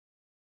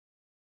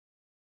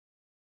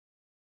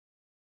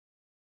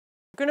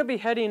We're going to be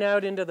heading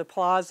out into the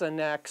plaza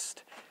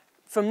next.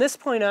 From this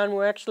point on,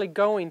 we're actually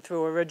going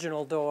through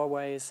original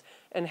doorways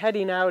and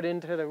heading out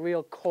into the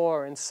real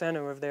core and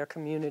center of their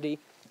community.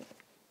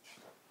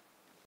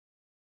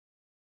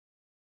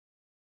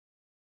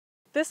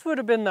 This would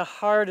have been the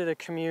heart of the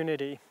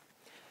community.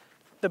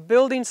 The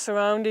building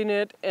surrounding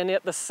it, and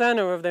at the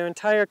center of their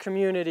entire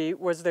community,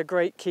 was their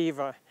great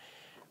Kiva,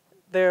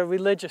 their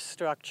religious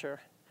structure.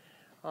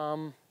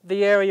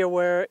 The area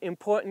where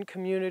important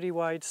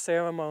community-wide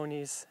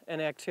ceremonies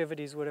and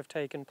activities would have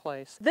taken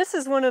place. This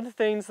is one of the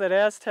things that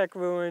Aztec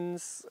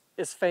ruins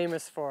is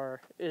famous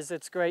for, is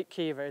its great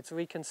Kiva, its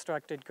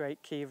reconstructed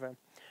great Kiva.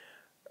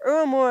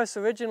 Earl Morris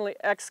originally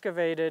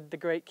excavated the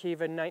great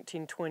Kiva in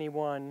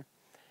 1921.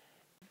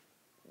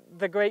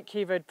 The great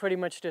Kiva had pretty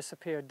much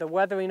disappeared. The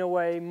weathering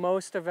away,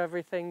 most of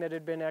everything that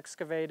had been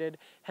excavated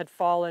had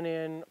fallen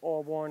in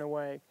or worn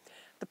away.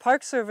 The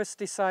Park Service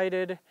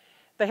decided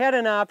they had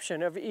an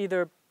option of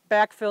either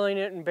backfilling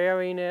it and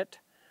burying it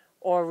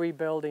or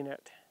rebuilding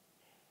it.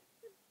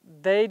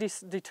 They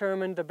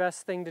determined the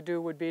best thing to do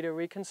would be to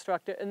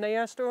reconstruct it, and they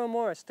asked Earl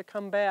Morris to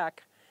come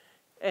back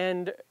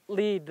and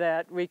lead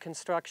that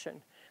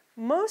reconstruction.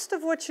 Most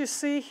of what you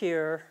see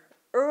here,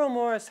 Earl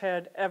Morris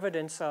had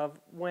evidence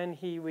of when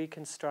he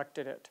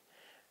reconstructed it.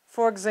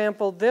 For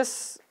example,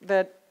 this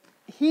that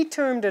he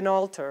termed an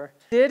altar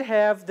did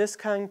have this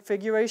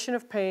configuration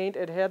of paint.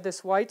 It had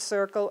this white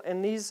circle,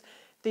 and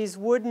these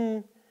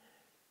wooden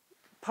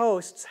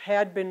posts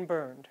had been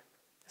burned.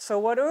 So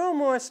what Earl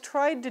Morris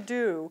tried to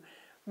do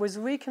was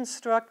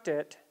reconstruct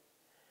it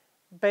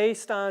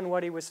based on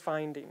what he was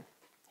finding.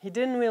 He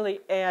didn't really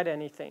add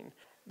anything.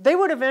 They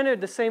would have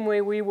entered the same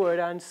way we would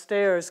on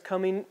stairs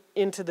coming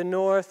into the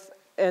north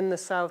and the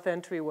south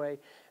entryway.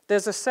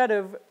 There's a set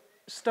of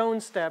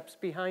stone steps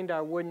behind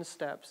our wooden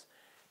steps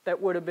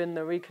that would have been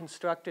the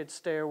reconstructed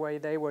stairway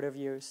they would have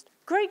used.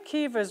 Great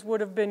Kivas would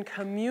have been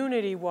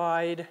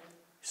community-wide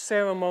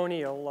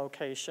ceremonial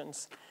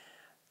locations.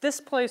 This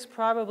place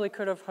probably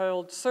could have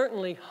held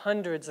certainly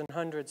hundreds and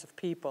hundreds of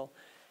people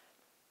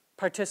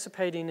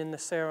participating in the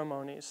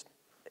ceremonies.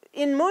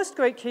 In most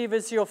great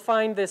Kivas, you'll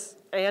find this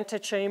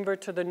antechamber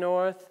to the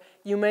north.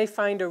 You may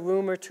find a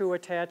room or two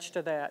attached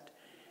to that.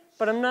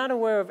 But I'm not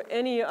aware of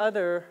any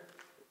other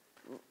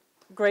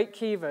great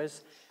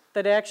Kivas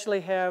that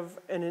actually have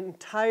an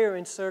entire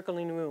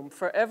encircling room.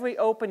 For every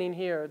opening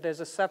here, there's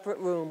a separate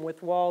room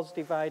with walls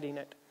dividing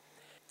it.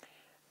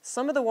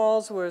 Some of the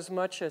walls were as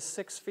much as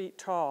 6 feet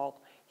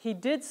tall. He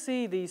did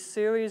see these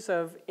series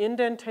of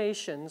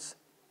indentations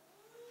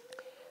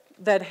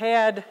that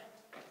had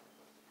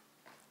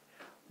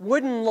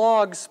wooden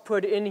logs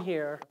put in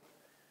here,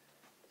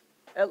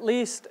 at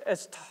least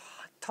as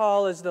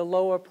tall as the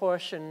lower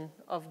portion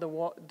of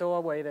the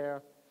doorway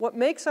there. What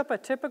makes up a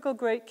typical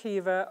great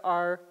Kiva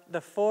are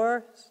the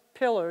 4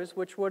 pillars,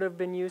 which would have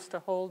been used to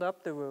hold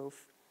up the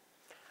roof,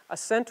 a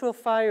central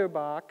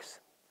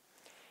firebox,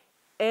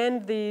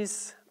 and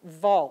these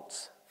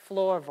vaults,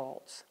 floor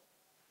vaults.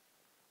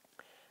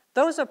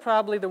 Those are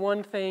probably the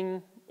one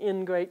thing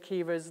in great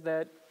Kivas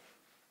that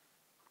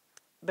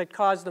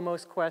caused the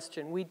most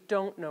question. We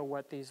don't know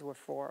what these were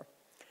for.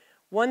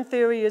 One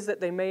theory is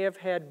that they may have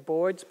had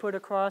boards put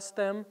across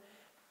them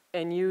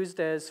and used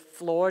as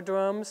floor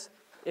drums.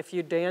 If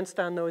you danced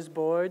on those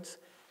boards,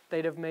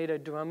 they'd have made a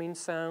drumming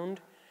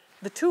sound.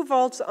 The 2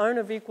 vaults aren't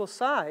of equal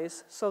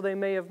size, so they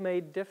may have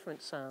made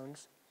different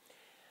sounds.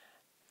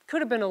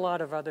 Could have been a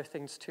lot of other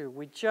things too.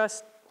 We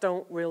just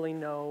don't really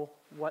know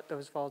what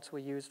those vaults were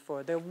used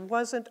for. There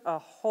wasn't a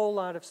whole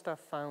lot of stuff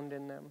found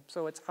in them,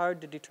 so it's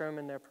hard to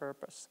determine their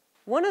purpose.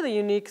 One of the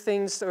unique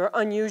things, or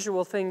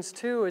unusual things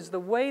too, is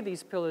the way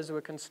these pillars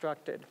were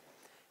constructed.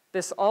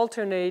 This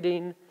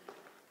alternating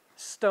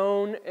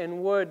stone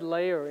and wood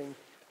layering.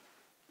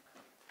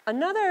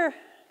 Another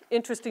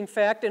interesting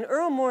fact, and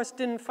Earl Morris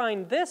didn't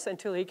find this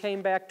until he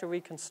came back to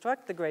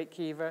reconstruct the Great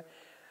Kiva,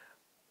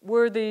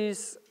 were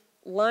these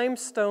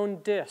limestone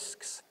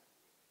discs.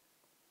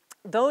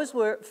 Those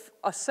were,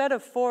 a set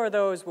of 4 of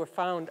those were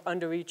found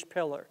under each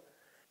pillar.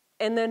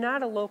 And they're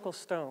not a local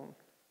stone.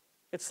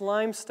 It's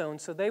limestone,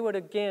 so they would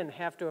again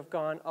have to have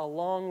gone a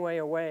long way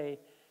away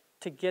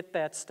to get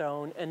that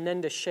stone and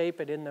then to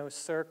shape it in those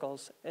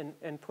circles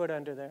and put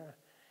under there.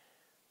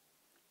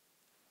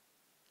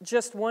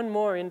 Just one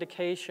more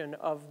indication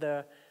of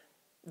the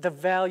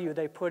value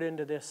they put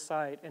into this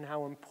site and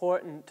how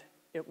important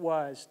it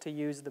was to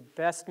use the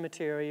best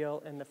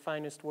material and the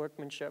finest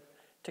workmanship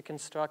to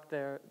construct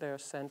their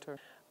center.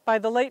 By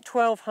the late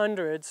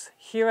 1200s,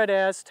 here at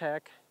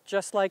Aztec,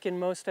 just like in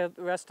most of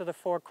the rest of the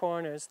 4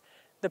 corners,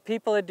 the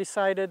people had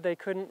decided they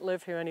couldn't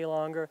live here any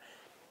longer,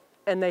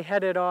 and they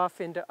headed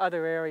off into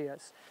other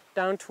areas,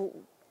 down to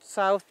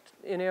south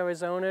in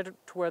Arizona to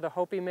where the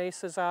Hopi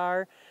Mesas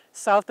are,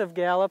 south of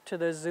Gallup to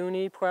the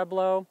Zuni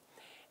Pueblo,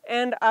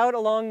 and out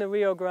along the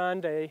Rio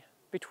Grande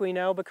between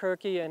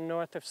Albuquerque and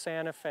north of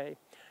Santa Fe,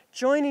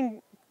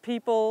 joining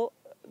people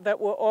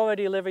that were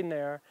already living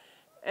there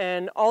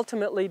and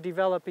ultimately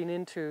developing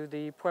into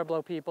the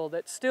Pueblo people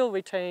that still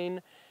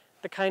retain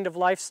the kind of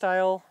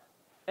lifestyle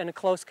and a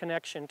close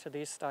connection to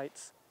these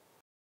sites.